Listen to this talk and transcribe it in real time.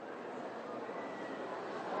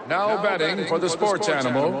Now betting for the sports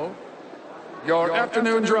animal, your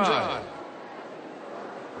afternoon drive.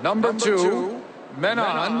 Number 2, men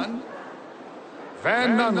on,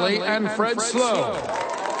 Van Nunley and Fred Slow.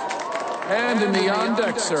 And in the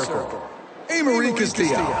on-deck circle, AMarie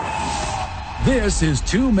Castillo. This is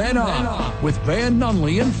Two Men On with Van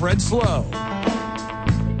Nunley and Fred Slow.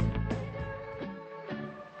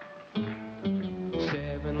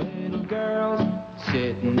 Seven little girls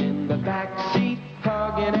sitting in the back seat,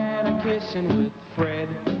 hugging and kissing with Fred.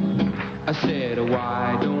 I said,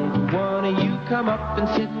 why don't one of you come up and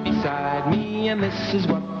sit beside me? And this is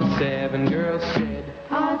what the seven girls said.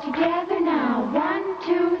 All together now, 1,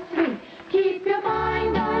 2, 3. Keep your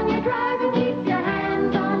mind on your drive and keep your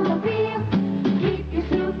hands on the wheel. Keep your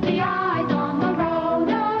snoopy eyes on the road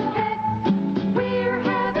ahead. We're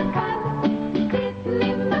having fun, sitting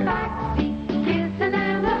in the back seat, kissing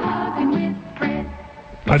and hugging with Fred.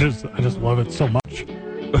 I just love it so much.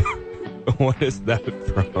 What is that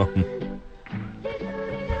from?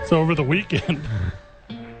 So over the weekend,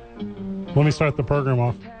 let me start the program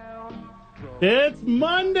off. It's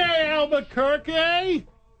Monday, Albuquerque.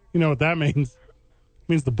 You know what that means? It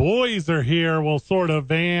means the boys are here. Well, sort of.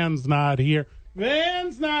 Van's not here.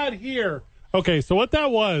 Van's not here. Okay, so what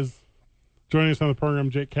that was, joining us on the program,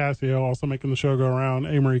 Jake Castillo, also making the show go around,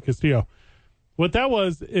 AMarie Castillo. What that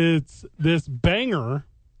was, it's this banger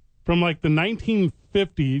from like the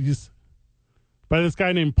 1950s by this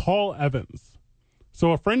guy named Paul Evans.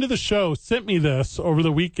 So a friend of the show sent me this over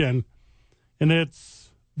the weekend, and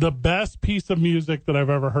it's the best piece of music that I've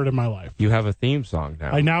ever heard in my life. You have a theme song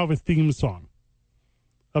now. I now have a theme song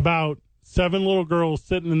about 7 little girls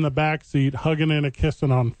sitting in the back seat hugging and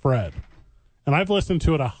kissing on Fred. And I've listened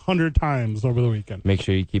to it 100 times over the weekend. Make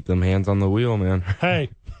sure you keep them hands on the wheel, man. Hey,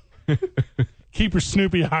 keep your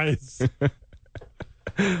Snoopy eyes.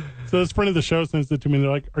 So this friend of the show sends it to me, and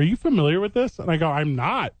they're like, are you familiar with this? And I go, I'm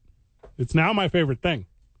not. It's now my favorite thing.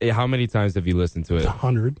 How many times have you listened to it?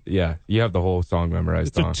 100. Yeah, you have the whole song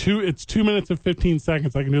memorized. It's 2 minutes and 15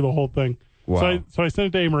 seconds. I can do the whole thing. Wow. So I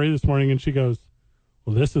sent it to AMarie this morning, and she goes,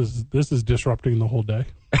 well, this is disrupting the whole day.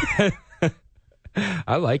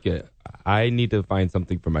 I like it. I need to find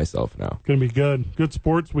something for myself now. It's going to be good. Good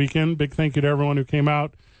sports weekend. Big thank you to everyone who came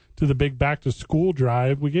out to the big back-to-school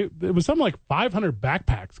drive. It was something like 500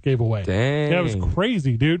 backpacks gave away. Dang. Yeah, it was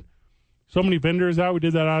crazy, dude. So many vendors out. We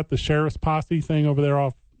did that out at the Sheriff's Posse thing over there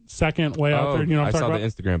off Second way out there. You know what I'm talking about? I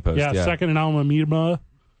saw the Instagram post. Yeah, Second and Alameda.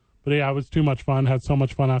 But yeah, it was too much fun. Had so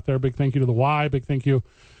much fun out there. Big thank you to the Y. Big thank you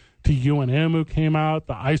to UNM who came out.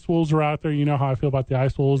 The Ice Wolves were out there. You know how I feel about the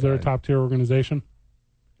Ice Wolves. They're a top-tier organization.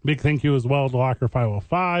 Big thank you as well to Locker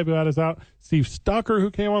 505 who had us out. Steve Stucker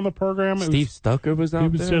who came on the program. Steve Stucker was out there?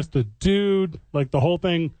 He was just a dude. Like, the whole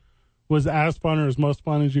thing was as fun or as most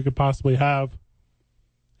fun as you could possibly have.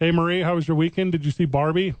 Hey, Marie, how was your weekend? Did you see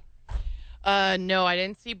Barbie? No, I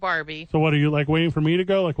didn't see Barbie. So what, are you like waiting for me to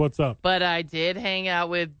go? Like, what's up? But I did hang out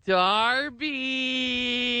with Darby.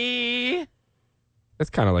 That's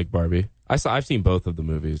kind of like Barbie. I've seen both of the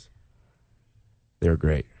movies. They're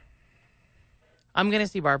great. I'm going to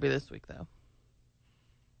see Barbie this week, though.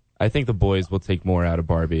 I think the boys will take more out of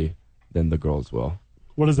Barbie than the girls will.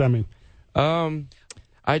 What does that mean?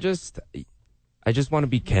 I just want to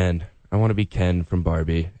be Ken. I want to be Ken from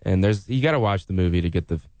Barbie. And you got to watch the movie to get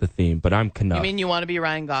the theme, but I'm Canuck. You mean you want to be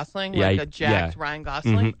Ryan Gosling? Yeah, like a jacked Ryan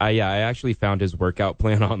Gosling? Mm-hmm. I actually found his workout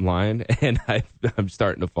plan online, and I'm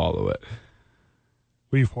starting to follow it.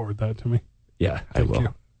 Will you forward that to me? Yeah, Thank I will.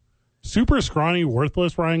 you. Super scrawny,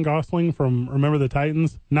 worthless Ryan Gosling from Remember the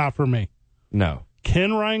Titans? Not for me. No.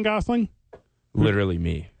 Ken Ryan Gosling? Literally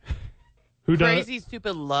me. Who does Crazy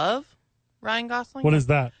Stupid Love, Ryan Gosling? What is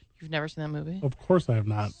that? You've never seen that movie? Of course I have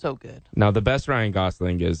not. So good. Now, the best Ryan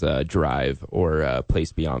Gosling is Drive or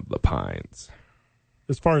Place Beyond the Pines.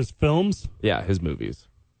 As far as films? Yeah, his movies.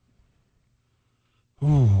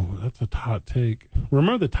 Ooh, that's a hot take.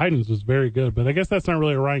 Remember the Titans was very good, but I guess that's not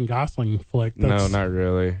really a Ryan Gosling flick. No, not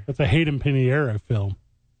really. That's a Hayden Panettiere film.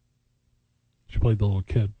 She played the little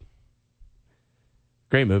kid.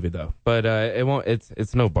 Great movie though, but it won't.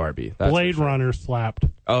 It's no Barbie. That's Blade Runner slapped.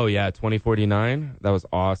 Oh yeah, 2049. That was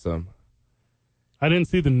awesome. I didn't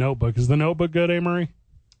see The Notebook. Is The Notebook good, AMarie?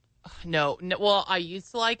 No. Well, I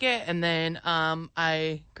used to like it, and then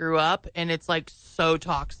I grew up, and it's like so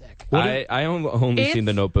toxic. I only seen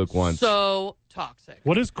The Notebook once. So toxic.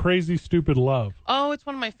 What is Crazy Stupid Love? Oh, it's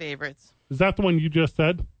one of my favorites. Is that the one you just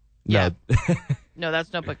said? Yeah. No. No,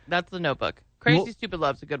 that's Notebook. That's The Notebook. Crazy Stupid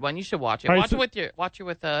Love's a good one. You should watch it. Watch it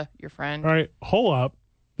with your friend. All right, hold up.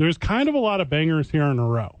 There's kind of a lot of bangers here in a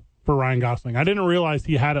row for Ryan Gosling. I didn't realize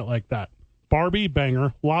he had it like that. Barbie,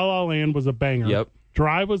 banger. La La Land was a banger. Yep.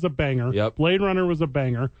 Drive was a banger. Yep. Blade Runner was a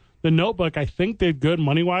banger. The Notebook, I think, did good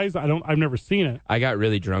money-wise. I've never seen it. I got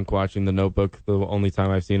really drunk watching The Notebook. The only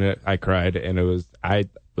time I've seen it, I cried, and I was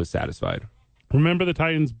satisfied. Remember the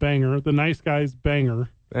Titans, banger. The Nice Guys, banger.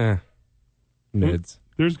 Mids.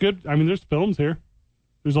 There's good. I mean, there's films here.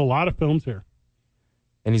 There's a lot of films here.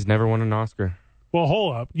 And he's never won an Oscar. Well,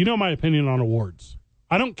 hold up. You know my opinion on awards.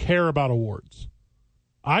 I don't care about awards.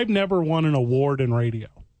 I've never won an award in radio.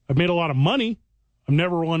 I've made a lot of money. I've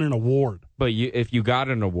never won an award. But if you got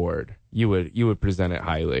an award, you would present it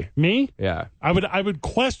highly. Me? Yeah. I would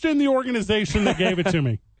question the organization that gave it to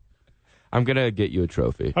me. I'm going to get you a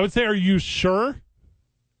trophy. I would say, are you sure?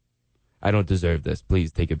 I don't deserve this.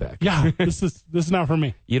 Please take it back. Yeah, this is not for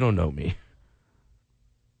me. You don't know me.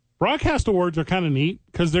 Broadcast awards are kind of neat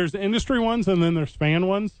because there's industry ones and then there's fan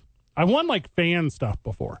ones. I won like fan stuff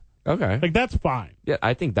before. Okay. Like that's fine. Yeah,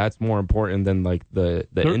 I think that's more important than like the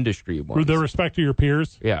industry ones. The respect to your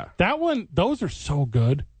peers. Yeah. That one, those are so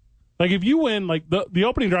good. Like if you win, like the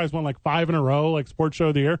opening drives won like 5 in a row, like Sports Show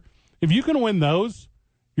of the Year. If you can win those,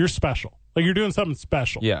 you're special. Like you're doing something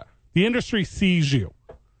special. Yeah. The industry sees you.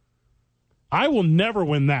 I will never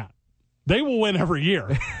win that. They will win every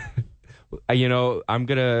year. I'm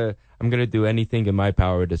gonna do anything in my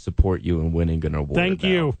power to support you in winning an award. Thank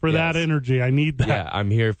you for that energy. I need that. Yeah,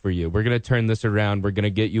 I'm here for you. We're gonna turn this around. We're gonna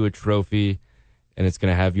get you a trophy, and it's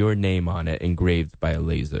gonna have your name on it engraved by a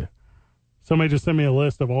laser. Somebody just sent me a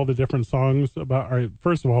list of all the different songs about. All right,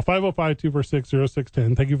 first of all,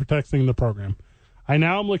 505-246-0610. Thank you for texting the program. I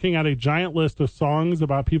now am looking at a giant list of songs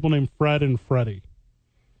about people named Fred and Freddie.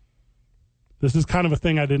 This is kind of a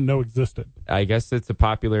thing I didn't know existed. I guess it's a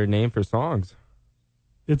popular name for songs.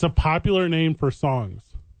 It's a popular name for songs,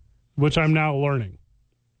 which I'm now learning.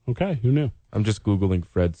 Okay, who knew? I'm just Googling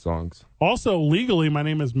Fred songs. Also, legally, my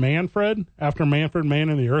name is Manfred, after Manfred Mann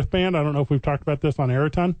and the Earth Band. I don't know if we've talked about this on air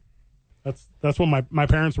a ton. That's when my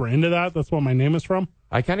parents were into that. That's what my name is from.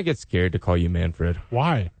 I kind of get scared to call you Manfred.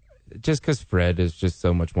 Why? Just because Fred is just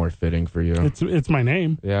so much more fitting for you. It's my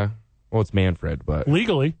name. Yeah. Well, it's Manfred, but...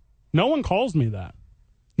 Legally. No one calls me that.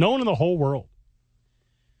 No one in the whole world.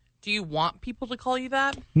 Do you want people to call you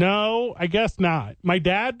that? No, I guess not. My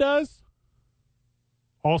dad does.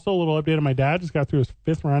 Also, a little update on my dad. Just got through his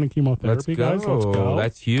 5th round of chemotherapy, guys. Let's go.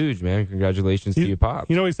 That's huge, man. Congratulations to you, Pops.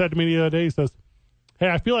 You know what he said to me the other day? He says, hey,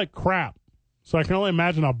 I feel like crap. So I can only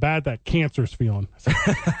imagine how bad that cancer's feeling. Said,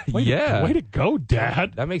 way to go,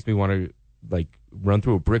 Dad. That makes me want to, like, run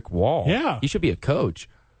through a brick wall. Yeah. He should be a coach.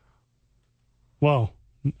 Well,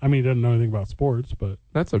 I mean, he doesn't know anything about sports, but...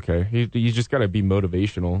 That's okay. You just got to be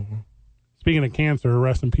motivational. Speaking of cancer,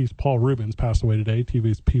 rest in peace, Paul Rubens passed away today.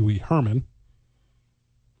 TV's Pee Wee Herman.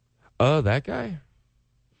 Oh, that guy?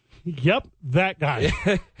 Yep, that guy.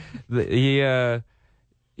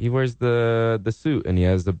 He wears the suit and he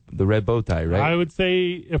has the red bow tie, right? I would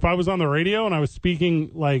say if I was on the radio and I was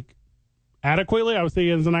speaking, like, adequately, I would say he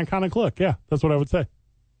has an iconic look. Yeah, that's what I would say.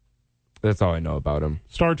 That's all I know about him.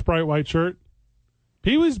 Starch bright white shirt.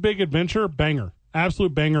 Pee-wee's Big Adventure, banger.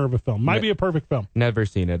 Absolute banger of a film. Might be a perfect film. Never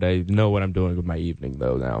seen it. I know what I'm doing with my evening,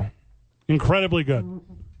 though, now. Incredibly good.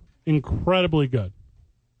 Incredibly good.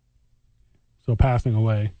 So passing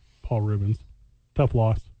away, Paul Rubens. Tough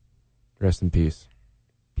loss. Rest in peace,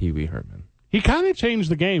 Pee Wee Herman. He kind of changed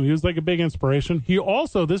the game. He was like a big inspiration. He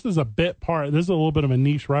also, this is a bit part, this is a little bit of a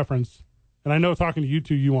niche reference, and I know talking to you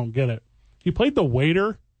two, you won't get it. He played the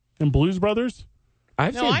waiter in Blues Brothers.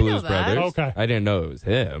 I've seen Blues Brothers. Okay. I didn't know it was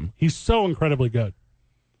him. He's so incredibly good.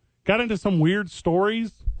 Got into some weird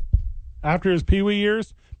stories after his Pee-wee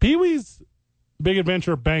years. Pee-wee's Big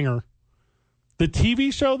Adventure, banger. The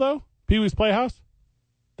TV show, though, Pee-wee's Playhouse,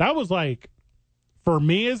 that was like, for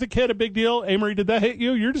me as a kid, a big deal. AMarie, did that hit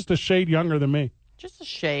you? You're just a shade younger than me. Just a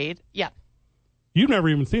shade. Yeah. You've never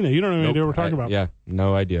even seen it. You don't have any idea what we're talking about. Yeah,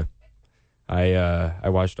 no idea. I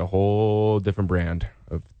watched a whole different brand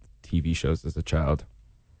of TV shows as a child.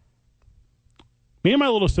 Me and my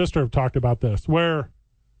little sister have talked about this, where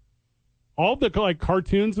all the like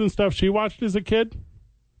cartoons and stuff she watched as a kid,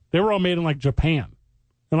 they were all made in like Japan.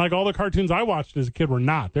 And like all the cartoons I watched as a kid were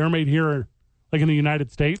not. They were made here like in the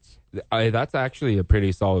United States. That's actually a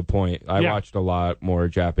pretty solid point. I watched a lot more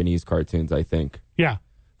Japanese cartoons, I think. Yeah.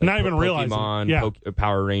 Like not even realizing. Pokemon, Yeah.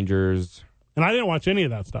 Power Rangers. And I didn't watch any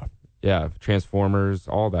of that stuff. Yeah, Transformers,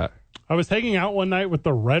 all that. I was hanging out one night with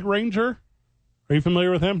the Red Ranger. Are you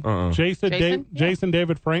familiar with him? Jason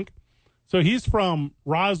David Frank. So he's from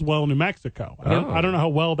Roswell, New Mexico. I don't know how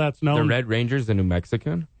well that's known. The Red Ranger's a New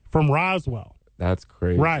Mexican? From Roswell. That's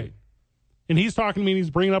crazy. Right. And he's talking to me and he's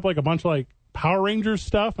bringing up like a bunch of like Power Rangers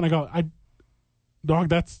stuff. And I go,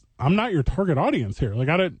 I'm not your target audience here. Like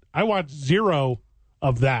I watch zero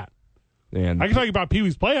of that. And I can talk about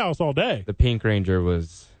Pee-wee's Playhouse all day. the Pink Ranger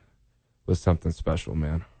was something special,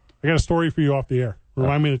 man. I got a story for you off the air.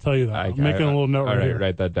 Remind me to tell you that. I'm making a little note all right here.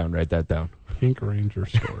 Write that down. Pink Ranger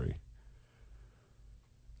story.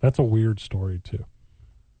 That's a weird story, too.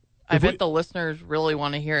 I bet the listeners really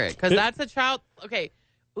want to hear it because that's a child. Okay.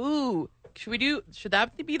 Ooh. Should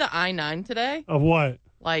that be the I-9 today? Of what?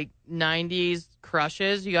 Like 90s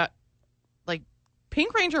crushes. You got, like,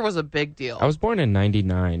 Pink Ranger was a big deal. I was born in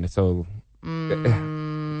 99, so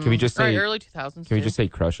can we just say early 2000s? Can we just say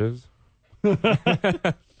crushes?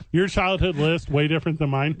 Your childhood list way different than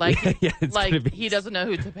mine. Like, Yeah, it's gonna be- he doesn't know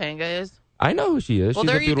who Topanga is? I know who she is. Well,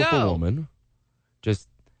 She's there a you beautiful go. woman. Just,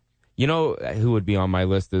 you know who would be on my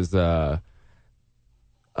list is the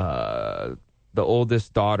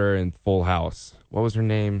oldest daughter in Full House. What was her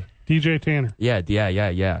name? DJ Tanner.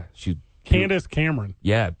 Yeah. She Candace Cameron.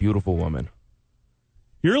 Yeah, beautiful woman.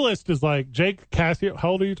 Your list is like Jake Cassio. How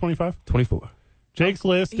old are you? 25? 24. Jake's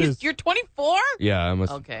list is You're 24? Yeah, I'm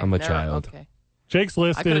a child. Okay. Jake's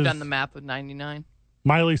list I could have is done the math with 99.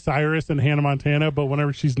 Miley Cyrus and Hannah Montana, but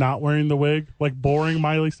whenever she's not wearing the wig, like boring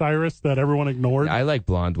Miley Cyrus that everyone ignored. I like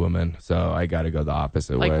blonde women, so I got to go the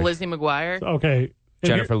opposite Like way. Lizzie McGuire? Okay. And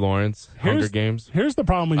Jennifer Lawrence, Hunger Games. Here's the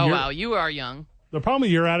problem with Oh, your wow. You are young. the problem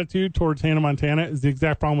with your attitude towards Hannah Montana is the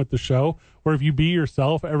exact problem with the show, where if you be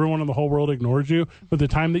yourself, everyone in the whole world ignores you. But the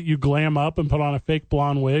time that you glam up and put on a fake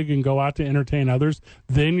blonde wig and go out to entertain others,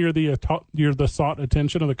 then you're the sought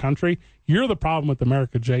attention of the country. You're the problem with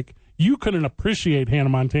America, Jake. You couldn't appreciate Hannah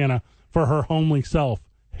Montana for her homely self.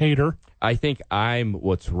 Hater. I think I'm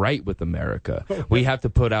what's right with America. We have to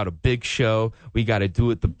put out a big show. We got to do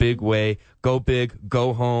it the big way. Go big,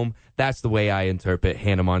 go home. That's the way I interpret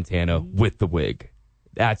Hannah Montana with the wig.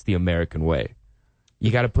 That's the American way. You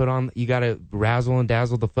got to razzle and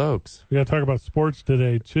dazzle the folks. We got to talk about sports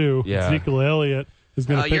today, too. Yeah. Ezekiel Elliott is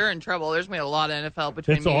going to You're in trouble. There's going to be a lot of NFL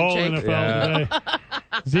between It's me all and Jake. NFL today.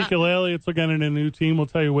 Ezekiel Elliott's looking at a new team. We'll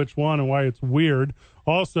tell you which one and why it's weird.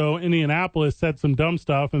 Also, Indianapolis said some dumb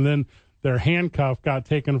stuff, and then their handcuff got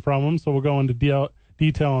taken from them, so we'll go into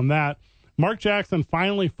detail on that. Mark Jackson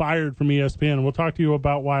finally fired from ESPN. We'll talk to you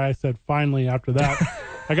about why I said finally after that.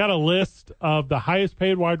 I got a list of the highest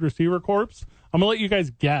paid wide receiver corps. I'm going to let you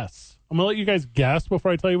guys guess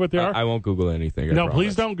before I tell you what they are. I won't Google anything. I No, promise.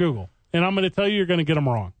 please don't Google. And I'm going to tell you, you're going to get them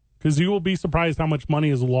wrong because you will be surprised how much money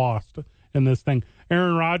is lost in this thing.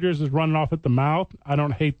 Aaron Rodgers is running off at the mouth. I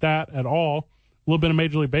don't hate that at all. A little bit of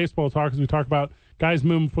Major League Baseball talk as we talk about guys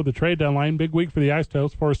moving for the trade deadline. Big week for the Ice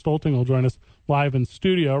Toast. Forrest Stolting will join us live in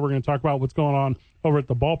studio. We're going to talk about what's going on over at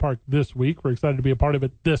the ballpark this week. We're excited to be a part of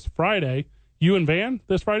it this Friday. You and Van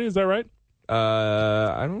this Friday, is that right?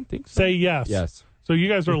 I don't think so. Say yes. Yes. So you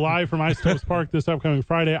guys are live from Ice Toast Park this upcoming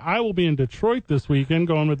Friday. I will be in Detroit this weekend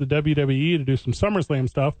going with the WWE to do some SummerSlam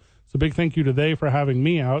stuff. So big thank you to they for having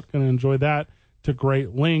me out. Going to enjoy that to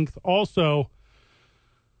great length. Also,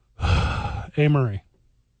 AMarie,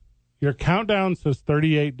 your countdown says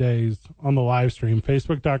 38 days on the live stream,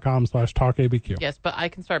 facebook.com/talkabq. Yes, but I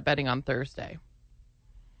can start betting on Thursday.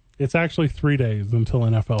 It's actually 3 days until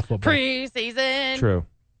NFL football. Preseason. True.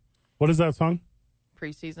 What is that song?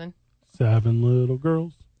 Preseason. 7 little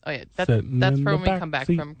girls Oh, yeah. That's Sitting for in when the we back come back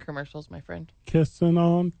seat. from commercials, my friend. kissing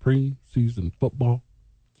on preseason football.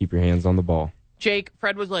 Keep your hands on the ball. Jake,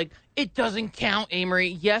 Fred was like, it doesn't count,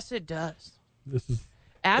 AMarie. Yes, it does. This is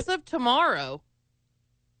As of tomorrow,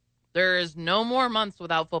 there is no more months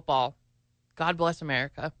without football. God bless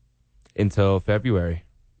America. Until February.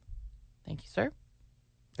 Thank you, sir.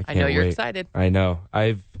 I can't know you're wait. excited. I know.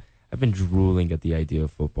 I've been drooling at the idea of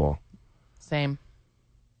football Same.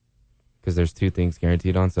 because there's two things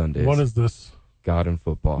guaranteed on Sundays. what is this? God and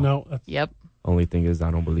football. No, that's, Yep. Only thing is I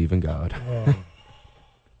don't believe in God.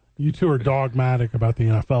 you two are dogmatic about the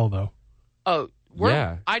NFL, though. Oh,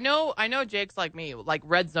 Yeah. I know Jake's like me, like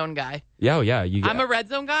red zone guy. Yeah, oh, yeah. I'm a red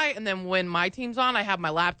zone guy, and then when my team's on, I have my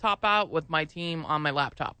laptop out with my team on my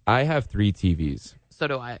laptop. I have 3 TVs. So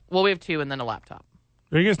do I. Well, we have 2 and then a laptop.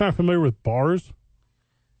 Are you guys not familiar with bars?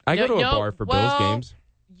 I No, go to a no, bar for well, Bills games.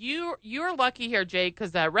 You're lucky here, Jake,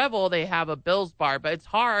 because at Rebel they have a Bills bar, but it's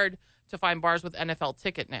hard to find bars with NFL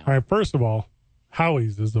ticket now. All right, first of all,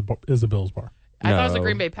 Howie's is a Bills bar. I thought it was a No.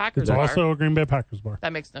 Green Bay Packers It's bar. also a Green Bay Packers bar.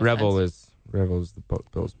 That makes no Rebel sense. is the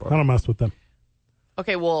Bills I bar. don't mess with them.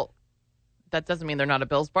 Okay, well, that doesn't mean they're not a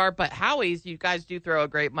Bills bar, but Howie's, you guys do throw a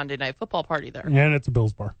great Monday Night Football party there. And it's a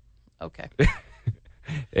Bills bar. Okay.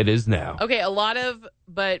 It is now. Okay,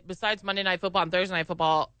 but besides Monday Night Football and Thursday Night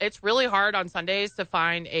Football, it's really hard on Sundays to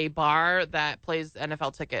find a bar that plays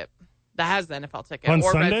NFL ticket, that has the NFL ticket. On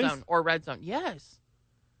or Sundays? Red Zone. Or Red Zone, yes.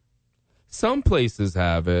 Some places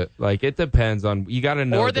have it. Like, it depends on, you got to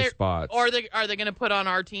know the spots. Or are they going to put on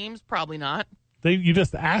our teams? Probably not. You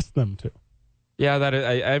just ask them to. Yeah,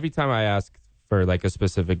 every time I ask for like a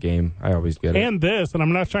specific game, I always get it. And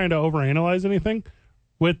I'm not trying to overanalyze anything,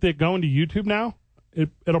 with it going to YouTube now,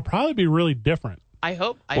 it'll probably be really different. I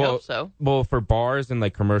hope so. Well, for bars and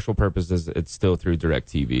like commercial purposes, it's still through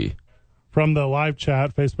DirecTV. From the live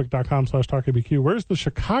chat, facebook.com/TalkABQ, where's the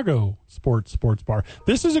Chicago sports bar?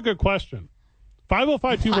 This is a good question.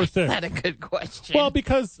 505-246. Why is that a good question? Well,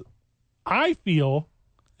 because I feel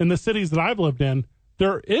in the cities that I've lived in,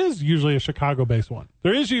 there is usually a Chicago-based one.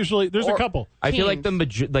 There's a couple. I feel like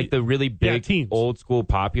the really big, old school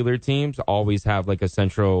popular teams always have like a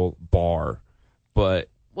central bar, but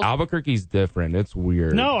Albuquerque's different. It's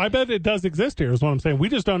weird. No, I bet it does exist here, is what I'm saying. We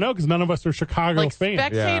just don't know because none of us are Chicago fans.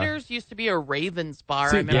 Spectators used to be a Ravens bar.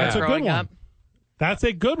 See, I remember growing up. That's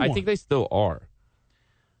a good one. I think they still are.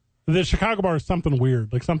 The Chicago bar is something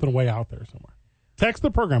weird, like something way out there somewhere. Text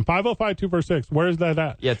the program, 505-246. Where's that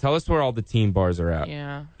at? Yeah, tell us where all the team bars are at.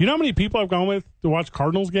 Yeah. You know how many people I've gone with to watch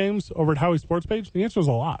Cardinals games over at Howie's Sports Page? The answer is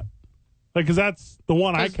a lot. Like, because that's the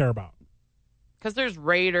one I care about. Because there's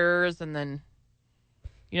Raiders, and then,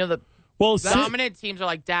 the dominant teams are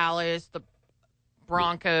like Dallas, the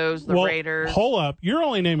Broncos, the Raiders. Hold up. You're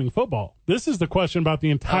only naming football. This is the question about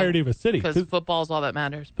the entirety of a city. Because football is all that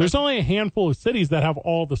matters. There's only a handful of cities that have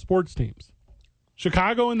all the sports teams.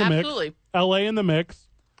 Chicago in the mix. L.A. in the mix.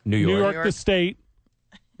 New York the state.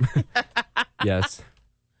 Yes.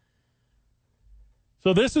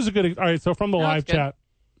 So this is a good... All right, so from the live chat,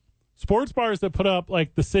 sports bars that put up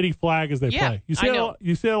like the city flag as they play. You see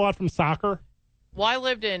that a lot from soccer? Well, I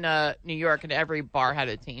lived in New York, and every bar had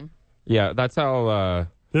a team. Yeah, that's how...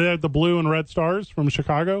 They had the blue and red stars from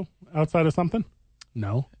Chicago outside of something?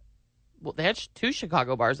 No. Well, they had 2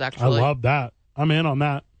 Chicago bars, actually. I love that. I'm in on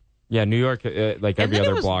that. Yeah, New York, like every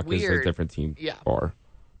other block is a different team bar.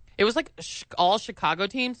 It was like all Chicago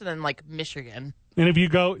teams and then like Michigan. And if you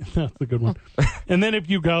go, that's a good one. And then if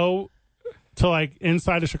you go to like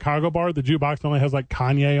inside a Chicago bar, the jukebox only has like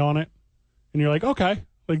Kanye on it. And you're like, okay,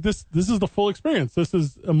 like this is the full experience. This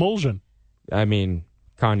is emulsion. I mean,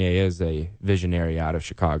 Kanye is a visionary out of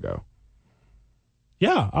Chicago.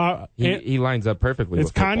 Yeah. He lines up perfectly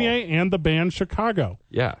with football. Kanye and the band Chicago.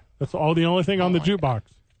 Yeah. That's the only thing on the jukebox.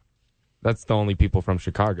 That's the only people from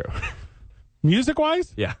Chicago.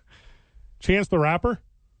 Music-wise? Yeah. Chance the Rapper?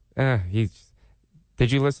 Did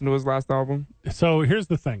you listen to his last album? So here's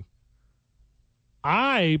the thing.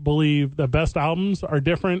 I believe the best albums are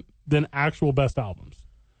different than actual best albums.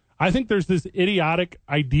 I think there's this idiotic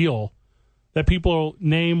ideal that people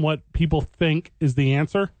name what people think is the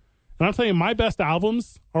answer. And I'm saying my best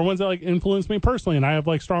albums are ones that like influence me personally, and I have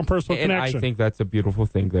like strong personal connection. I think that's a beautiful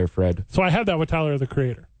thing there, Fred. So I had that with Tyler, the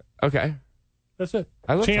Creator. Okay. That's it.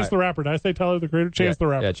 Chance the Rapper. Did I say Tyler, the Creator? Chance the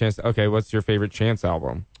Rapper. Yeah, Chance. Okay, what's your favorite Chance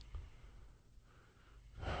album?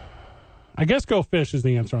 I guess Go Fish is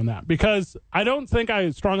the answer on that, because I don't think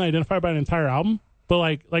I strongly identify by an entire album, but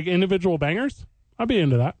like individual bangers, I'd be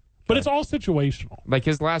into that. But it's all situational. Like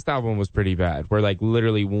his last album was pretty bad, where like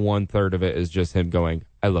literally 1/3 of it is just him going,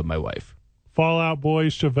 I love my wife. Fall Out Boy,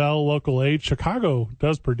 Chevelle, Local 8. Chicago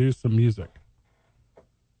does produce some music.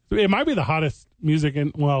 It might be the hottest music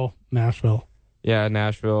in, Nashville. Yeah,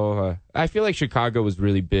 Nashville. I feel like Chicago was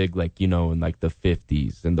really big, like, in like the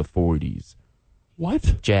 50s and the 40s.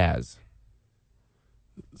 What? Jazz.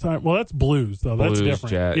 Sorry, well, that's blues, though. That's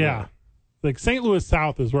different. Jazz, yeah. Like St. Louis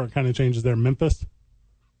South is where it kind of changes there. Memphis.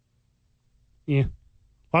 Yeah.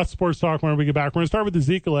 Lots of sports talk when we get back. We're going to start with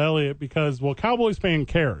Ezekiel Elliott because, Cowboys fan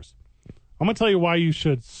cares. I'm going to tell you why you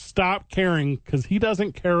should stop caring, because he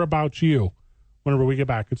doesn't care about you whenever we get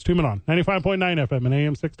back. It's 2 Men On, 95.9 FM and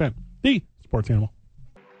AM 610. The Sports Animal.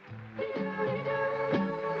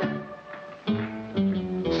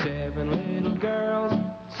 7 little girls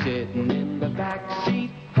sitting in the back seat.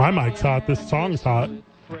 My mic's hot. This song's hot.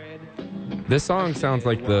 This song sounds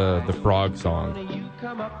like the frog song.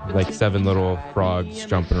 Like 7 little frogs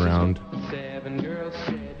jumping around. 7 girls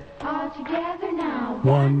said, All together now.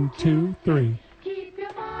 1, 2, 3. Keep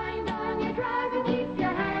your mind on your drive and keep your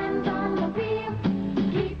hands on the wheel.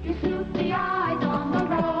 Keep your snoopy eyes on the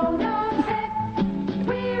road ahead.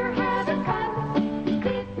 We're having fun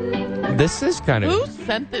sitting in the This is kind Who of...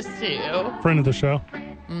 sent this to you? Friend of the show.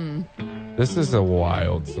 This is a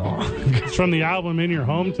wild song. It's from the album In Your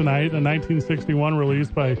Home Tonight, a 1961 release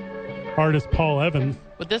by artist Paul Evans.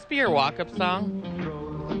 Would this be your walk-up song?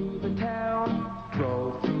 drove through the town,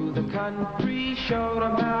 drove through the country, showed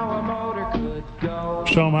them how a motor could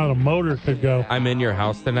Show them how the motor could go. I'm in Your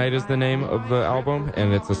House Tonight is the name of the album,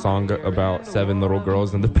 and it's a song about 7 little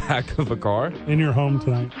girls in the back of a car. In your home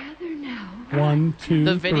tonight. 1, 2,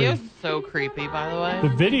 The video's 3. so creepy, by the way.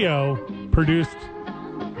 The video, produced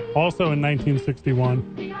also in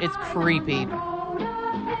 1961. It's creepy.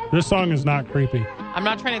 This song is not creepy. I'm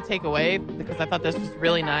not trying to take away because I thought this was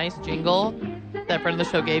really nice jingle that friend of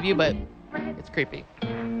the show gave you, but it's creepy.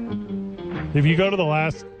 If you go to the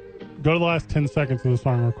last 10 seconds of the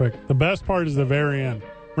song real quick. The best part is the very end.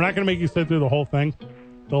 We're not going to make you sit through the whole thing.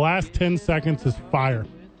 The last 10 seconds is fire.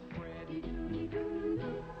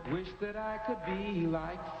 Wish that I could be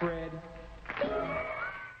like Fred.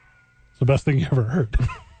 It's the best thing you ever heard.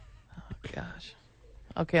 Oh, gosh.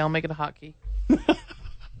 Okay, I'll make it a hotkey.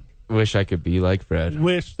 Wish I could be like Fred.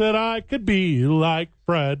 Wish that I could be like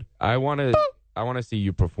Fred. I want to see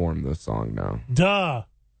you perform this song now. Duh.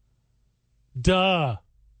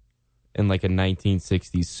 In like a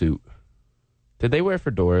 1960s suit. Did they wear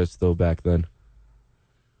fedoras still back then?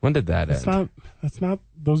 When did that end? That's not,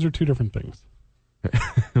 those are two different things.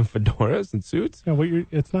 Fedoras and suits? Yeah,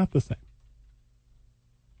 it's not the same.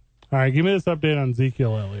 All right, give me this update on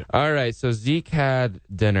Ezekiel Elliott. All right, so Zeke had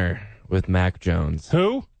dinner with Mac Jones.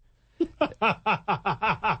 Who?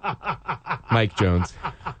 Mike Jones.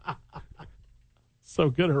 So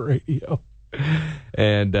good at radio.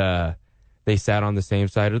 And they sat on the same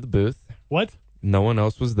side of the booth. What? No one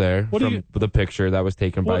else was there from the picture that was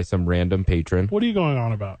taken by some random patron. What are you going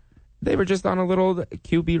on about? They were just on a little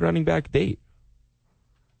QB running back date.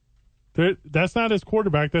 That's not his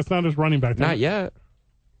quarterback. That's not his running back. Not yet.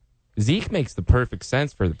 Zeke makes the perfect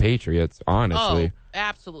sense for the Patriots, honestly. Oh,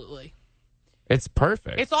 absolutely. It's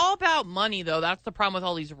perfect. It's all about money, though. That's the problem with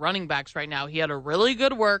all these running backs right now. He had a really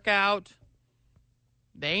good workout.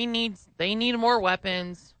 They need more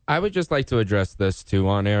weapons. I would just like to address this, too,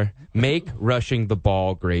 on air. Make rushing the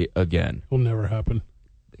ball great again. Will never happen.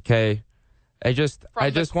 Okay? I just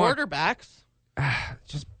want... quarterbacks.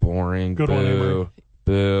 Just boring. Good one, AMarie.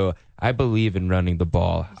 Boo. I believe in running the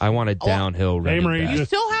ball. I want a downhill running AMarie, back. You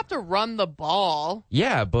still have to run the ball.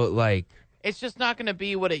 Yeah, but like... It's just not going to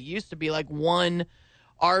be what it used to be, like one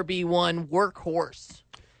RB1 workhorse.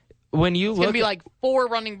 When you It's look going to be like 4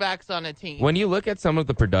 running backs on a team. When you look at some of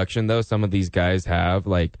the production, though, some of these guys have,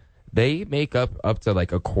 like, they make up to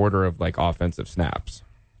like a quarter of like offensive snaps.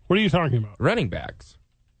 What are you talking about? Running backs.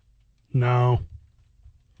 No.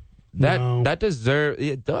 That deserve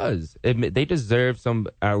it does. They deserve some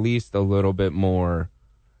at least a little bit more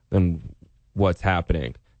than what's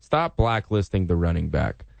happening. Stop blacklisting the running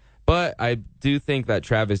back. But I do think that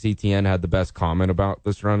Travis Etienne had the best comment about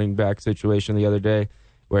this running back situation the other day,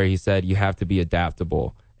 where he said you have to be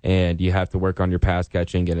adaptable and you have to work on your pass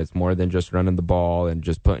catching, and it's more than just running the ball and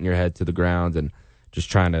just putting your head to the ground and just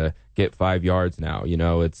trying to get 5 yards now. You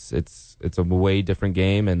know, it's a way different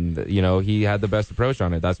game, and, you know, he had the best approach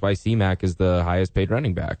on it. That's why C-Mac is the highest paid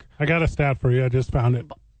running back. I got a stat for you. I just found it.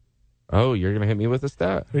 Oh, you're going to hit me with a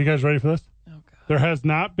stat? Are you guys ready for this? Oh, God. There has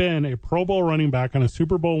not been a Pro Bowl running back on a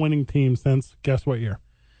Super Bowl winning team since, guess what year?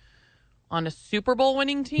 On a Super Bowl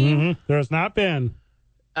winning team? Mm-hmm. There has not been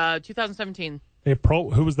 2017.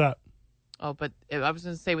 who was that? Oh, but I was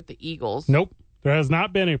going to say with the Eagles. Nope. There has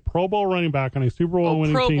not been a Pro Bowl running back on a Super Bowl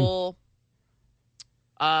winning Pro team. Bowl.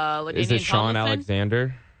 Is it Sean Tomlinson?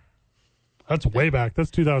 Alexander? That's way back. That's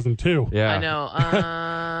 2002. Yeah. I know.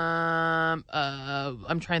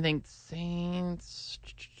 I'm trying to think. Saints.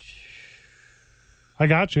 I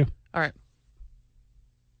got you. All right.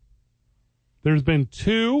 There's been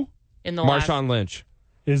 2 In the Marshawn Lynch.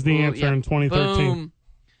 is the answer in 2013. Boom.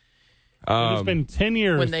 It's been 10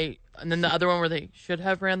 years. And then the other one where they should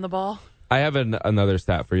have ran the ball. I have another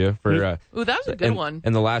stat for you. Ooh, that was a good one.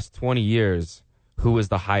 In the last 20 years, who was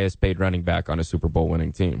the highest paid running back on a Super Bowl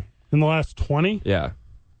winning team? In the last 20? Yeah.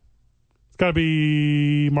 It's got to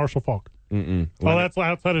be Marshall Faulk. Mm-mm. Oh, that's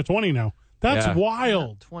outside of 20 now. That's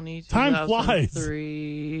wild. 20, Time flies.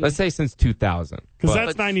 2003. Let's say since 2000. Because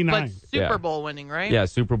that's 99. But Super Bowl winning, right? Yeah,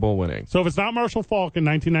 Super Bowl winning. So if it's not Marshall Faulk in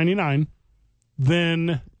 1999,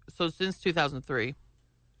 then So since 2003.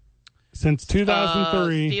 since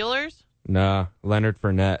 2003, Steelers? Nah, Leonard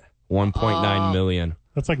Fournette, $1.9 million.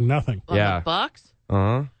 that's like nothing. On Yeah. the Bucks?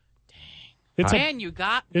 Uh-huh. It's Man, you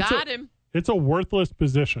got him. It's a worthless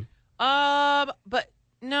position. But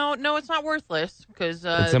no, it's not worthless because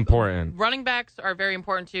It's important. running backs are very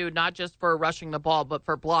important too, not just for rushing the ball, but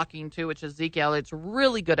for blocking too, which is Zeke Elliott's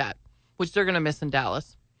really good at, which they're going to miss in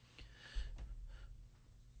Dallas.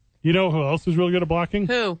 You know who else is really good at blocking?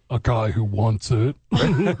 Who? A guy who wants it.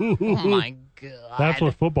 Oh my God. That's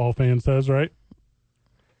what football fan says, right?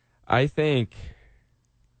 I think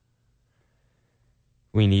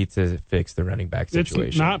We need to fix the running back situation.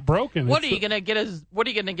 It's not broken. What are you gonna get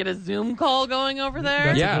a Zoom call going over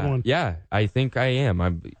there? That's a good one. Yeah. I think I am.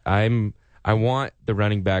 I want the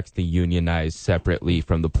running backs to unionize separately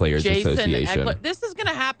from the Players Association. Eckler. This is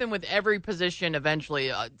gonna happen with every position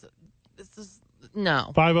eventually. This is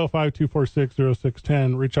no.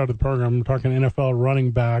 505-246-0610. Reach out to the program. We're talking NFL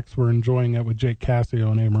running backs. We're enjoying it with Jake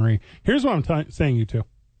Cassio and AMarie. Here's what I'm saying, you two.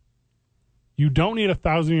 You don't need a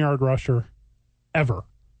 1,000-yard rusher ever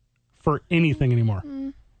for anything anymore.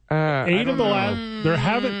 8 of the last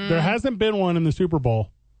there hasn't been one in the Super Bowl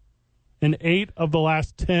in 8 of the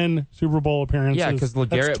last 10 Super Bowl appearances. Yeah, because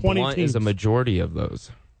LeGarrette Blount is a majority of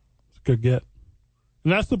those. It's a good get.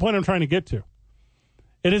 And that's the point I'm trying to get to.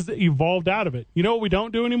 It has evolved out of it. You know what we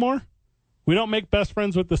don't do anymore? We don't make best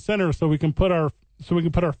friends with the center so we can put our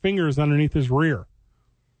fingers underneath his rear.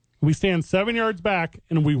 We stand 7 yards back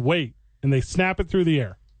and we wait, and they snap it through the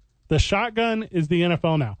air. The shotgun is the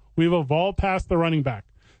NFL now. We've evolved past the running back.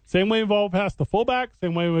 Same way we've evolved past the fullback.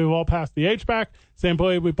 Same way we've evolved past the H-back. Same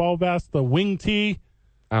way we've evolved past the wing T.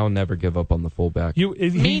 I'll never give up on the fullback.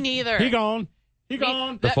 Me neither. He gone.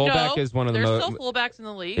 The fullback is one of the most. There's still fullbacks in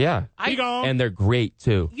the league. Yeah. He gone. And they're great,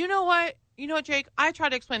 too. You know what, Jake? I tried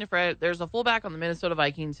to explain to Fred. There's a fullback on the Minnesota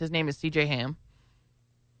Vikings. His name is C.J. Ham.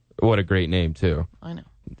 What a great name, too. I know.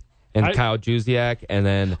 And Kyle Juszczyk, and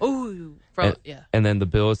then... And then the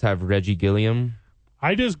Bills have Reggie Gilliam.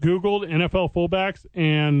 I just Googled NFL fullbacks,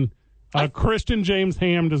 and Christian James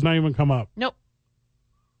Ham does not even come up. Nope.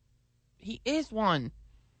 He is one.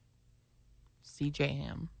 C.J.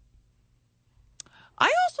 Ham.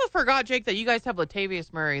 I also forgot, Jake, that you guys have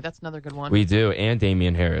Latavius Murray. That's another good one. We do, and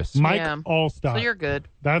Damian Harris. Mike Allstott. So you're good.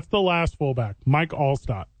 That's the last fullback. Mike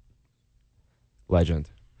Allstott. Legend.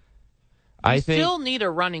 I still need a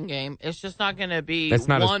running game. It's just not going to be it's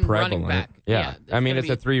not one as prevalent. running back. Yeah. I mean, it's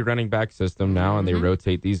a 3 running back system now, and they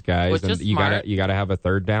rotate these guys. Which and is you smart. You gotta have a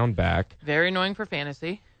third down back. Very annoying for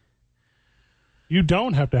fantasy. You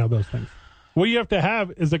don't have to have those things. What you have to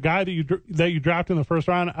have is a guy that you draft in the first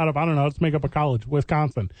round out of, I don't know, let's make up a college,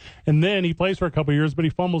 Wisconsin. And then he plays for a couple of years, but he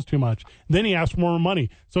fumbles too much. Then he asks for more money.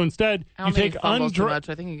 So instead, you take too much.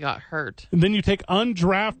 I think he got hurt. And then you take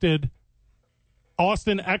undrafted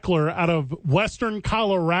Austin Eckler out of Western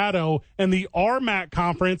Colorado and the RMAC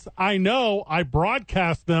conference. I know, I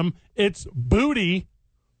broadcast them. It's booty.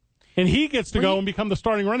 And he gets to go and become the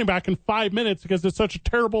starting running back in 5 minutes because it's such a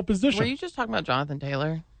terrible position. Were you just talking about Jonathan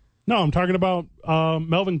Taylor? No, I'm talking about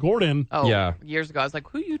Melvin Gordon. Oh, yeah. Years ago. I was like,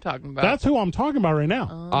 who are you talking about? That's who I'm talking about right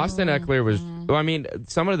now. Austin Eckler was,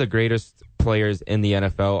 some of the greatest players in the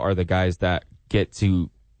NFL are the guys that get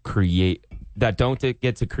to create, that don't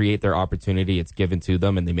get to create their opportunity. It's given to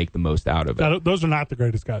them, and they make the most out of it. Those are not the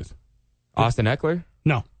greatest guys. Austin Eckler?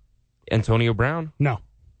 No. Antonio Brown? No.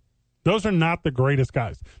 Those are not the greatest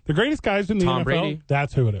guys. The greatest guys in the Tom NFL, Brady?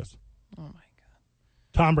 That's who it is. Oh, my God.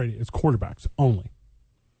 Tom Brady is quarterbacks only.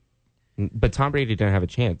 But Tom Brady didn't have a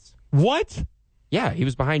chance. What? Yeah, he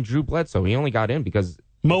was behind Drew Bledsoe. He only got in because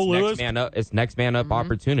it's next man up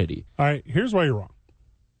opportunity. All right, here's why you're wrong.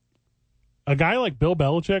 A guy like Bill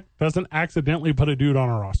Belichick doesn't accidentally put a dude on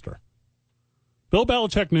a roster. Bill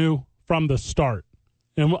Belichick knew from the start,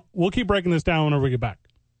 and we'll keep breaking this down whenever we get back,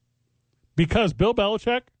 because Bill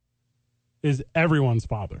Belichick is everyone's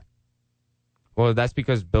father. Well, that's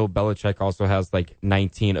because Bill Belichick also has like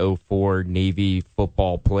 1904 Navy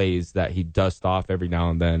football plays that he dusts off every now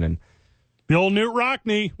and then. And the old Newt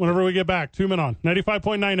Rockney, whenever we get back. 2 Men On,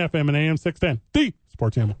 95.9 FM and AM 610, the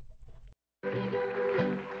Sports Animal.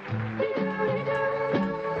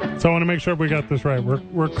 So I want to make sure we got this right.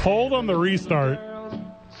 We're cold on the restart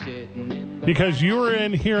because you were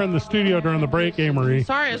in here in the studio during the break, AMarie.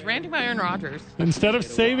 Sorry, I was ranting about Aaron Rodgers. Instead of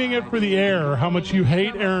saving it for the air, how much you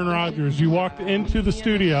hate Aaron Rodgers, you walked into the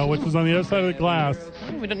studio, which is on the other side of the glass.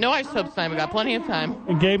 We don't know isotopes time. We got plenty of time.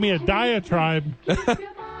 And gave me a diatribe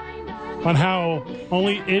on how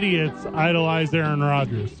only idiots idolize Aaron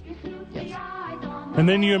Rodgers. Yes. And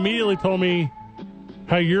then you immediately told me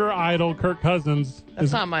how your idol, Kirk Cousins,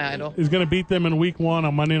 That's not my idol. is going to beat them in Week 1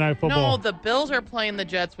 on Monday Night Football. No, the Bills are playing the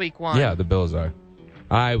Jets Week 1. yeah, the Bills are.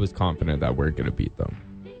 I was confident that we're going to beat them,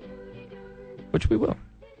 which we will,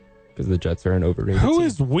 because the Jets are an overrated Who team.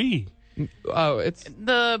 is we? Oh, it's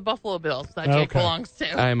the Buffalo Bills that Jake belongs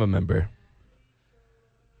to. I'm a member.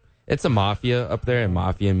 It's a mafia up there, and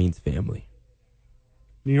mafia means family.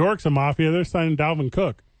 New York's a mafia. They're signing Dalvin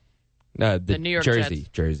Cook. The New York Jersey, Jets.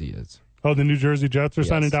 Jersey is. Oh, the New Jersey Jets are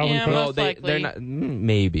signing Dalvin Yeah, Cook? most Well, likely. they're not.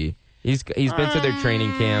 Maybe. He's been to their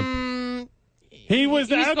training camp. He was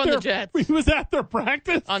going at to their the Jets He was at their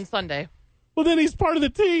practice on Sunday. Well, then he's part of the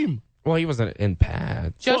team. Well, he wasn't in pads. Yeah.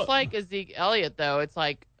 Just like Zeke Elliott, though, it's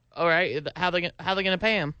like, all right, how they going to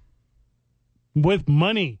pay him? With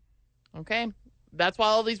money. Okay. That's why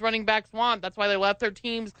all these running backs want. That's why they left their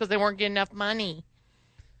teams, because they weren't getting enough money.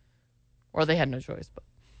 Or they had no choice. But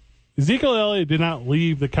Ezekiel Elliott did not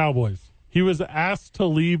leave the Cowboys. He was asked to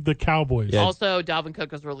leave the Cowboys. Yeah. Also, Dalvin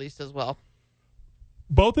Cook was released as well.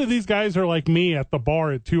 Both of these guys are like me at the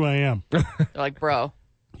bar at 2 a.m. They're like, bro.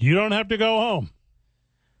 You don't have to go home.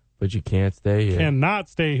 But you can't stay here. Cannot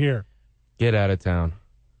stay here. Get out of town.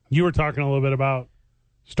 You were talking a little bit about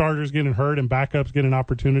starters getting hurt and backups getting an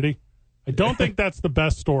opportunity. I don't think that's the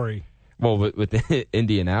best story. Well, with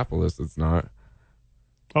Indianapolis, it's not.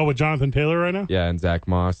 Oh, with Jonathan Taylor right now? Yeah, and Zach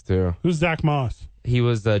Moss, too. Who's Zach Moss? He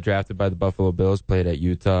was drafted by the Buffalo Bills, played at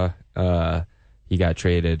Utah. He got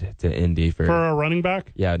traded to Indy for a running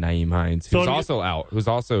back? Yeah, Naeem Hines, who's also out for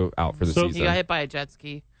the season. He got hit by a jet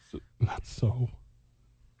ski. That's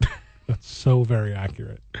so very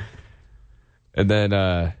accurate. And then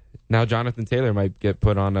now Jonathan Taylor might get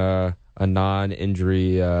put on a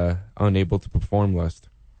non-injury, unable to perform list.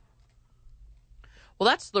 Well,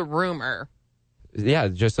 that's the rumor. Yeah,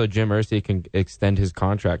 just so Jim Irsay can extend his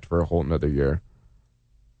contract for a whole another year.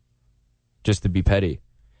 Just to be petty.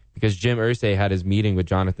 Because Jim Irsay had his meeting with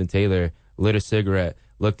Jonathan Taylor, lit a cigarette,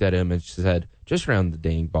 looked at him, and said, just round the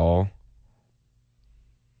dang ball.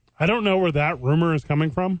 I don't know where that rumor is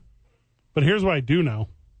coming from, but here's what I do know.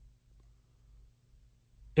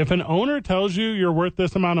 If an owner tells you you're worth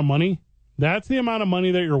this amount of money, that's the amount of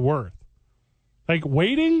money that you're worth. Like,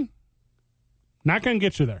 waiting, not going to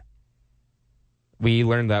get you there. We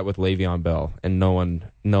learned that with Le'Veon Bell, and no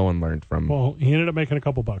one learned from. Well, he ended up making a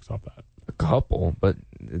couple bucks off that. A couple, but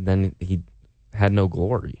then he had no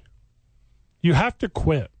glory. You have to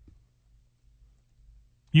quit.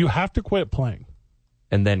 You have to quit playing.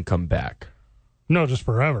 And then come back. No, just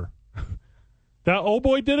forever. That old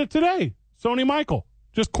boy did it today. Sony Michael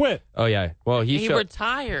just quit. Oh, yeah. Well, he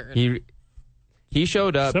retired. He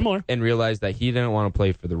showed up Similar. and realized that he didn't want to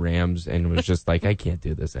play for the Rams and was just like, I can't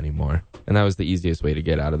do this anymore. And that was the easiest way to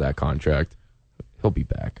get out of that contract. He'll be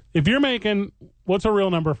back. If you're making, what's a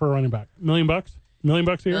real number for a running back? $1 million? $1 million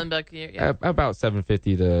a year? $1 million a year, yeah. About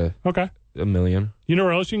 $750 to $1 million. You know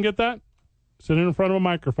where else you can get that? Sitting in front of a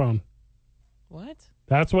microphone. What?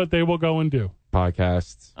 That's what they will go and do.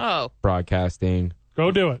 Podcasts. Oh. Broadcasting.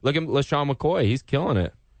 Go do it. Look at LaShawn McCoy. He's killing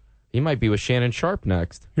it. He might be with Shannon Sharp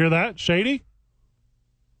next. Hear that? Shady?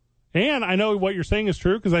 And I know what you're saying is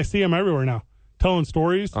true because I see him everywhere now. Telling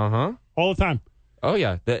stories. Uh-huh. All the time. Oh,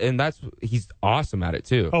 yeah. And he's awesome at it,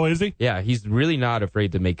 too. Oh, is he? Yeah, he's really not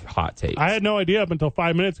afraid to make hot takes. I had no idea up until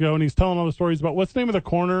 5 minutes ago, and he's telling all the stories about what's the name of the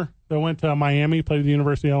corner that went to Miami, played at the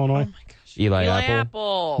University of Illinois? Oh, my gosh. Eli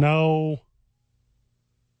Apple. No.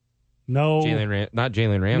 Not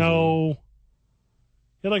Jalen Ramsey. No.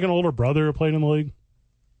 He had like an older brother who played in the league.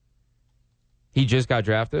 He just got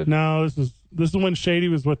drafted? No, this is when Shady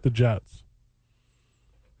was with the Jets.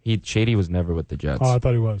 Shady was never with the Jets. Oh, I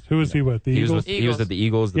thought he was. Who was he with? The Eagles? He was at the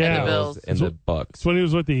Eagles, the Bills, and the Bucks. That's when he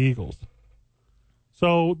was with the Eagles.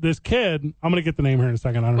 So this kid, I'm going to get the name here in a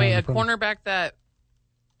second. I don't know. Wait, a cornerback that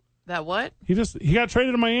what? He got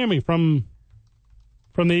traded to Miami from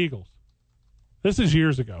the Eagles. This is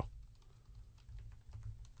years ago.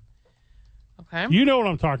 Okay. You know what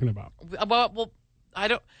I'm talking about. Well,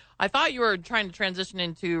 I thought you were trying to transition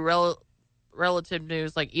into relative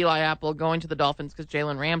news, like Eli Apple going to the Dolphins because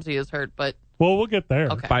Jalen Ramsey is hurt. But well, we'll get there.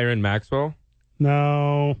 Okay. Byron Maxwell?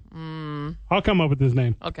 No. I'll come up with his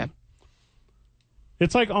name. Okay.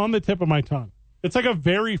 It's like on the tip of my tongue. It's like a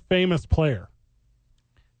very famous player.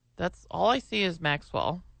 That's all I see is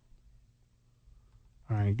Maxwell.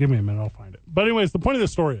 All right, give me a minute. I'll find it. But anyways, the point of the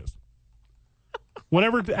story is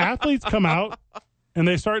whenever athletes come out and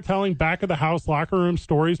they start telling back-of-the-house locker room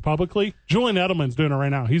stories publicly, Julian Edelman's doing it right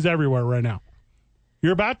now. He's everywhere right now.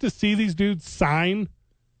 You're about to see these dudes sign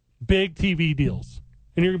big TV deals.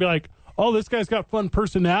 And you're going to be like, oh, this guy's got fun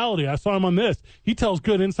personality. I saw him on this. He tells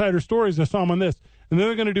good insider stories. I saw him on this. And then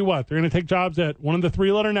they're going to do what? They're going to take jobs at one of the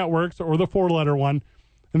 3-letter networks or the 4-letter one,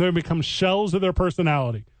 and they're going to become shells of their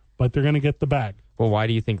personality. But they're going to get the bag. Well, why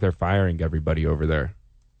do you think they're firing everybody over there?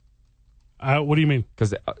 What do you mean?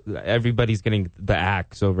 Because everybody's getting the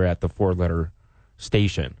axe over at the 4-letter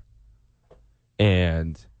station.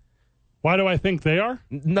 And why do I think they are?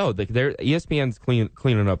 No, ESPN's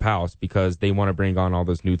cleaning up house because they want to bring on all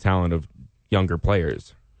this new talent of younger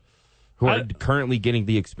players who are currently getting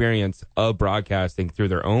the experience of broadcasting through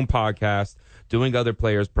their own podcast, doing other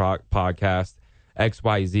players' podcasts,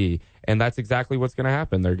 XYZ. And that's exactly what's going to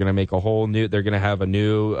happen. They're going to make they're going to have a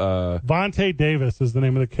new. Vontae Davis is the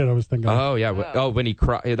name of the kid I was thinking of. Oh, yeah. When he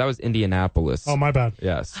cried. That was Indianapolis. Oh, my bad.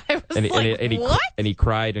 Yes. I was what? And he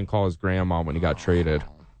cried and called his grandma when he got traded.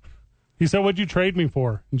 He said, "What'd you trade me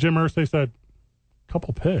for?" And Jim Irsay said,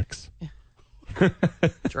 "Couple picks."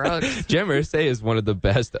 Drugs. Jim Irsay is one of the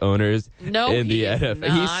best owners in the NFL.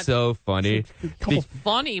 not. He's so funny. He's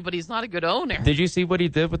funny, but he's not a good owner. Did you see what he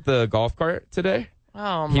did with the golf cart today?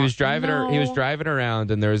 Oh, He was driving. no. He was driving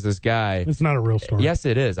around, and there was this guy. It's not a real story. Yes,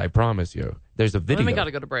 it is. I promise you. There's a video. Then we got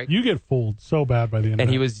to go to break. You get fooled so bad by the internet. And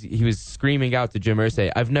he was screaming out to Jim Irsay,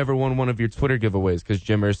 "I've never won one of your Twitter giveaways," because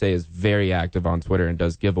Jim Irsay is very active on Twitter and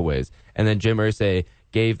does giveaways. And then Jim Irsay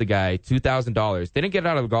gave the guy $2,000. They didn't get it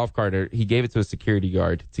out of the golf cart. He gave it to a security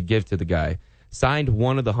guard to give to the guy. Signed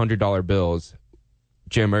one of the $100 bills,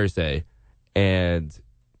 Jim Irsay, and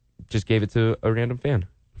just gave it to a random fan.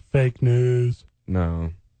 Fake news.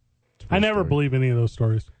 No. I never believe any of those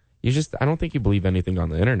stories. I don't think you believe anything on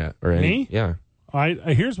the internet or any. Me? Yeah.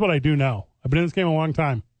 Here's what I do know. I've been in this game a long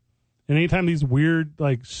time. And anytime these weird,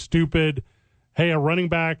 like, stupid, hey, a running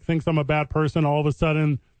back thinks I'm a bad person, all of a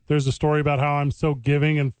sudden there's a story about how I'm so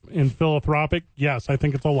giving and philanthropic. Yes, I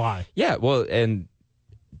think it's a lie. Yeah, well, and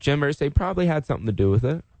Jim Irsay probably had something to do with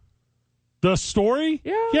it. The story?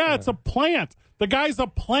 Yeah. Yeah, it's a plant. The guy's a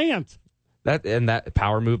plant. That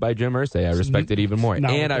power move by Jim Irsay, I respect it even more. And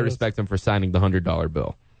I respect him for signing the $100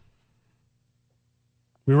 bill.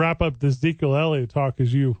 We wrap up this Ezekiel Elliott talk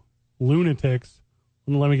as you lunatics.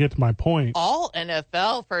 And let me get to my point. All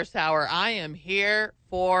NFL first hour. I am here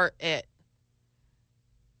for it.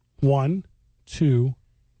 1, 2,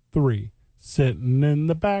 3. Sitting in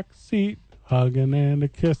the back seat, hugging and a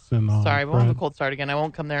kissing on. Sorry, but we'll have a cold start again. I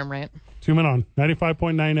won't come there and rant. 2 Men On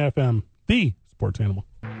 95.9 FM, the sports animal.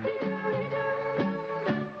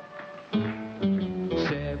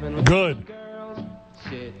 Good.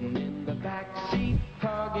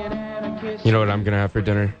 You know what I'm going to have for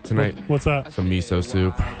dinner tonight? What's that? Some miso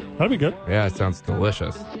soup. That'd be good. Yeah, it sounds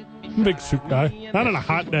delicious. I'm a big soup guy. Not on a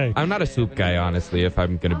hot day. I'm not a soup guy, honestly, if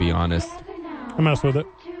I'm going to be honest. I mess with it.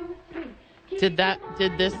 Did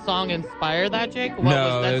this song inspire that, Jake? What No,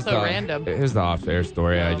 was it that was so random? It was the off-air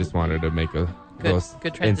story. I just wanted to make a little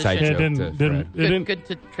good inside transition. joke It didn't. Good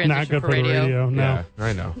to transition Not good for for the radio. radio. No. Yeah,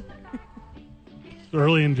 I know.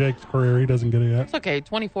 Early in Jake's career, he doesn't get it yet. It's okay.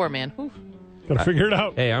 24, man. Whew. Got to figure it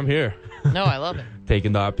out. Hey, I'm here. No, I love it.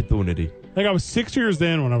 Taking the opportunity. I think I was 6 years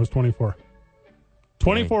in when I was 24.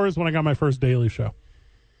 24 is when I got my first daily show.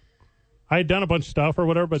 I had done a bunch of stuff or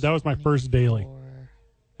whatever, but that was my first daily.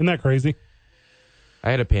 Isn't that crazy?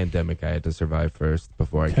 I had a pandemic I had to survive first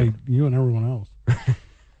before I Hey, could. you and everyone else.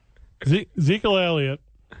 Ezekiel Elliott,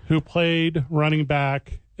 who played running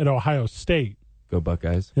back at Ohio State, Go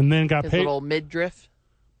Buckeyes. and then got His paid. little midriff.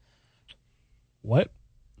 What?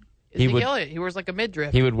 He would- Elliott, he wears like a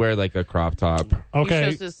midriff. He would wear like a crop top. He Okay,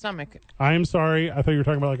 shows his stomach. I am sorry. I thought you were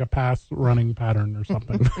talking about like a pass running pattern or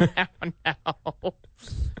something. No.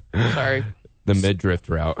 Sorry. The midriff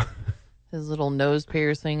route. His little nose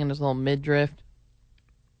piercing and his little midriff.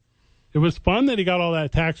 It was fun that he got all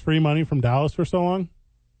that tax-free money from Dallas for so long.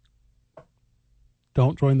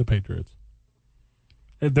 Don't join the Patriots.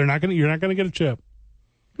 They're not going. You're not going to get a chip.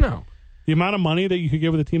 No. The amount of money that you could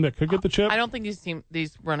give with a team that could get the chip. I don't think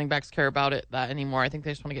these running backs care about that anymore. I think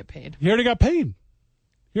they just want to get paid. He already got paid.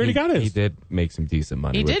 He already got his. He did make some decent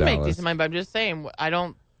money. He with did make Dallas. decent money, but I'm just saying, I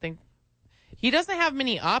don't think he doesn't have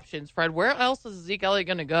many options. Fred, where else is Zeke Elliott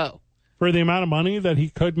going to go? For the amount of money that he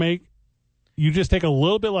could make, you just take a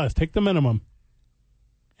little bit less. Take the minimum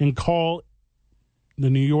and call the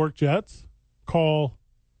New York Jets. Call.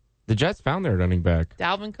 The Jets found their running back.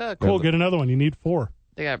 Dalvin Cook. Cool, get another one. You need 4.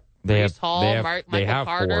 They got They Brees have- Hall, they have- Michael they have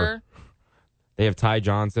Carter. 4. They have Ty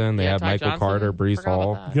Johnson. They Yeah, have Ty Michael Johnson. Carter, Brees Forgot about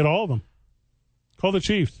Hall. that. Get all of them. Call the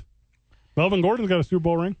Chiefs. Melvin Gordon's got a Super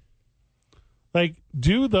Bowl ring. Like,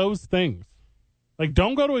 do those things. Like,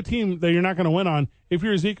 don't go to a team that you're not going to win on if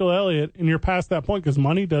you're Ezekiel Elliott and you're past that point because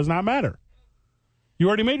money does not matter. You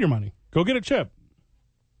already made your money. Go get a chip.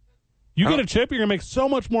 You get a chip, you're going to make so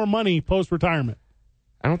much more money post-retirement.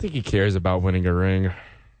 I don't think he cares about winning a ring.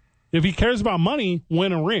 If he cares about money,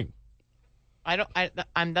 win a ring.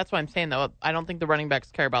 That's what I'm saying, though. I don't think the running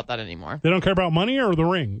backs care about that anymore. They don't care about money or the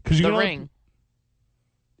ring? Because The ring.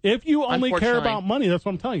 If you only care Unfortunately. about money, that's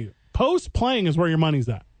what I'm telling you. Post-playing is where your money's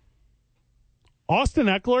at. Austin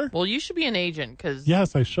Eckler? Well, you should be an agent because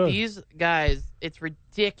Yes, I should. these guys, it's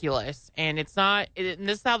ridiculous. And it's not, and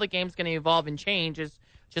this is how the game's going to evolve and change. Is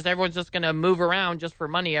just everyone's just going to move around just for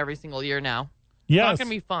money every single year now. Yes. not going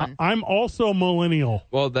to be fun. I'm also millennial.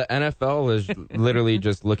 Well, the NFL is literally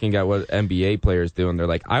just looking at what NBA players do, and they're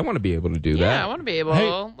like, I want to be able to do that. Yeah, I want to be able. Hey,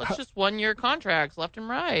 Let's just 1-year contracts left and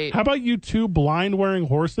right. How about you two blind wearing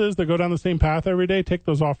horses that go down the same path every day? Take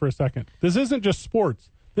those off for a second. This isn't just sports.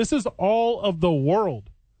 This is all of the world.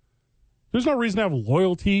 There's no reason to have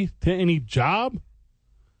loyalty to any job.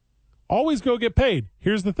 Always go get paid.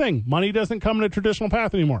 Here's the thing. Money doesn't come in a traditional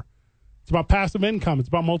path anymore. It's about passive income. It's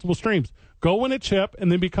about multiple streams. Go win a chip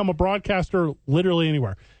and then become a broadcaster literally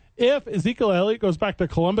anywhere. If Ezekiel Elliott goes back to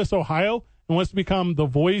Columbus, Ohio, and wants to become the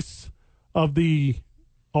voice of the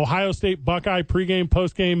Ohio State Buckeye pregame,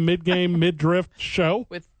 postgame, midgame, mid-drift show.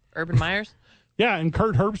 With Urban Myers? Yeah, and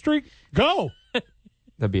Kurt Herbstreit, go.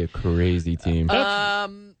 That'd be a crazy team.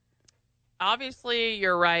 Obviously,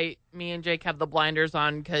 you're right. Me and Jake have the blinders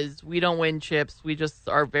on because we don't win chips. We just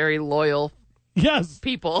are very loyal Yes.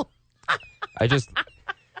 people.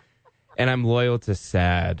 And I'm loyal to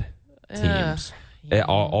sad teams. Yeah.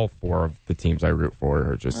 All four of the teams I root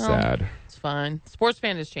for are just sad. It's fine. Sports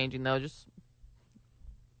fan is changing, though. Just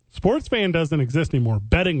Sports fan doesn't exist anymore.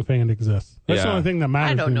 Betting fan exists. That's the Yeah. only thing that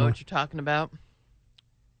matters I don't know anymore. what you're talking about.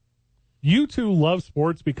 You two love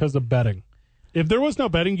sports because of betting. If there was no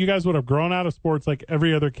betting, you guys would have grown out of sports like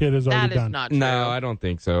every other kid has That already is done. not true. No, I don't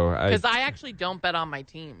think so. Because I actually don't bet on my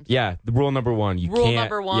teams. Yeah, the rule number one. Rule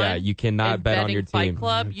number one. Yeah, you cannot in bet on betting your Fight team.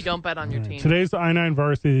 Club, you don't bet on your All right. team. Today's the I-9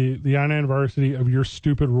 varsity, the I-9 varsity of your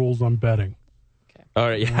stupid rules on betting. All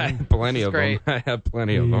right, yeah, I have plenty of them. I have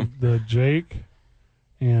plenty of them. The Jake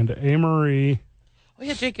and AMarie. Oh,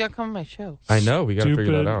 yeah, Jake, you got to come on my show. I know. We got to figure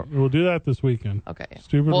Stupid. that out. We'll do that this weekend. Okay.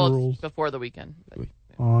 Stupid well, rules it's before the weekend. But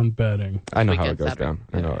on betting. I know how Weekend it goes Saturday. down.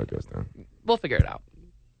 I know how it goes down. we'll figure it out.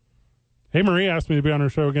 Hey, Marie asked me to be on her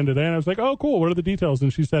show again today, and I was like, oh, cool. What are the details?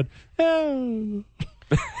 And she said, Well,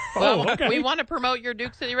 okay. we want to promote your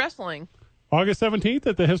Duke City Wrestling. August 17th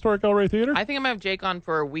at the Historic El Rey Theater. I think I'm going to have Jake on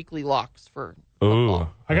for weekly locks for Ooh, football.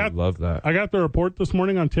 I love that. I got the report this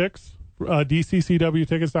morning on Tix,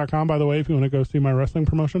 dccwtickets.com, by the way, if you want to go see my wrestling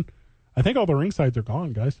promotion. I think all the ringsides are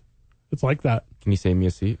gone, guys. It's like that. Can you save me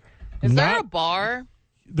a seat? Is there a bar?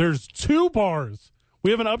 There's 2 bars.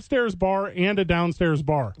 We have an upstairs bar and a downstairs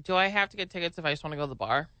bar. Do I have to get tickets if I just want to go to the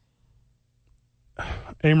bar?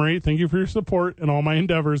 Hey, Marie, thank you for your support in all my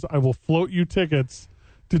endeavors. I will float you tickets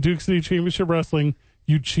to Duke City Championship Wrestling,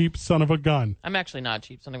 you cheap son of a gun. I'm actually not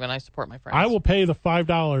cheap, so when I support my friends. I will pay the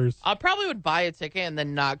 $5. I probably would buy a ticket and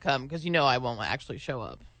then not come because I won't actually show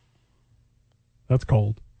up. That's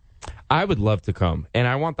cold. I would love to come, and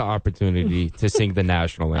I want the opportunity to sing the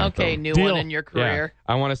national anthem. Okay, new Deal. one in your Yeah, career.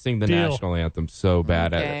 I want to sing the Deal. national anthem so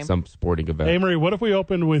bad Okay. at some sporting event. Hey, Marie, what if we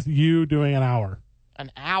opened with you doing an hour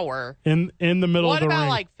An hour. in the middle What of the about ring?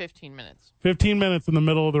 like 15 minutes? 15 minutes in the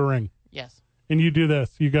middle of the ring. Yes. And you do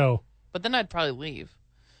this. You go. But then I'd probably leave.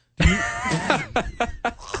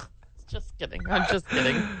 Just kidding. I'm just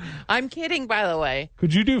kidding. I'm kidding, by the way.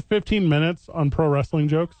 Could you do 15 minutes on pro wrestling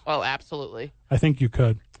jokes? Oh, absolutely. I think you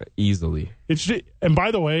could. Easily. And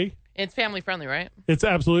by the way, It's family friendly, right? it's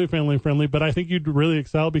absolutely family friendly, but I think you'd really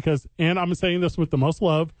excel because, and I'm saying this with the most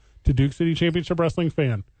love to Duke City Championship Wrestling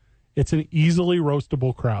fan, it's an easily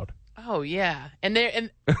roastable crowd. Oh yeah, and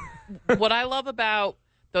what I love about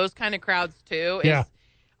those kind of crowds too is Yeah.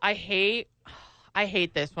 I hate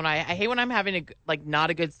this when I hate when I'm having not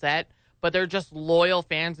a good set, but they're just loyal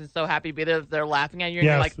fans and so happy to be there. They're laughing at you, and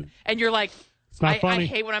Yes. you're like, It's not I funny.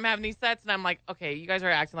 hate when I'm having these sets, and I'm like, okay, you guys are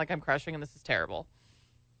acting like I'm crushing, and this is terrible.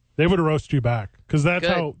 They would roast you back because that's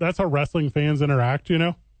Good. how wrestling fans interact.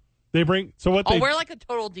 They bring I'll wear like a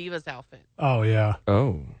total divas outfit. Oh yeah,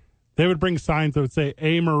 Oh. they would bring signs that would say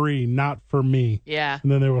 "A Marie, not for me," Yeah,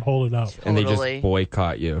 and then they would hold it up. And they Totally. just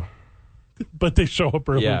boycott you. But they show up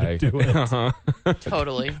early Yeah. to do it. Uh-huh.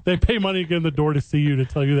 totally. They pay money to get in the door to see you to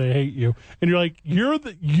tell you they hate you, and you're like, you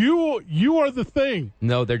are the thing.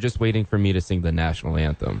 No, they're just waiting for me to sing the national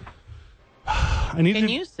anthem. I need Can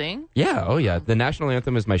to. you sing? Yeah, oh yeah. The national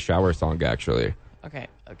anthem is my shower song, actually. Okay.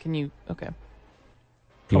 Can you? Okay.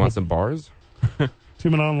 You want some bars?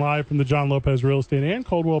 Tuning on live from the John Lopez Real Estate and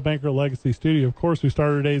Coldwell Banker Legacy Studio. Of course, we start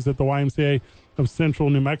our days at the YMCA of Central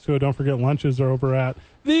New Mexico. Don't forget, lunches are over at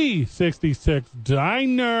the 66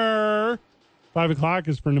 Diner. 5 o'clock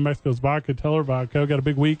is for New Mexico's Vodka, Teller Vodka. Got a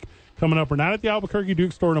big week coming up. We're not at the Albuquerque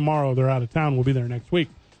Duke store tomorrow. They're out of town. We'll be there next week.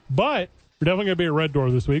 But we're definitely going to be at Red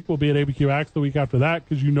Door this week. We'll be at ABQ Axe the week after that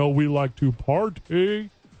because we like to party.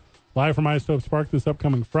 Live from Isotopes Park this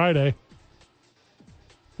upcoming Friday.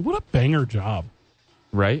 What a banger job.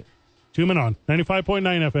 Right? Tuning on 95.9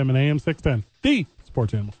 FM and AM 610. The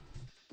Sports Animal.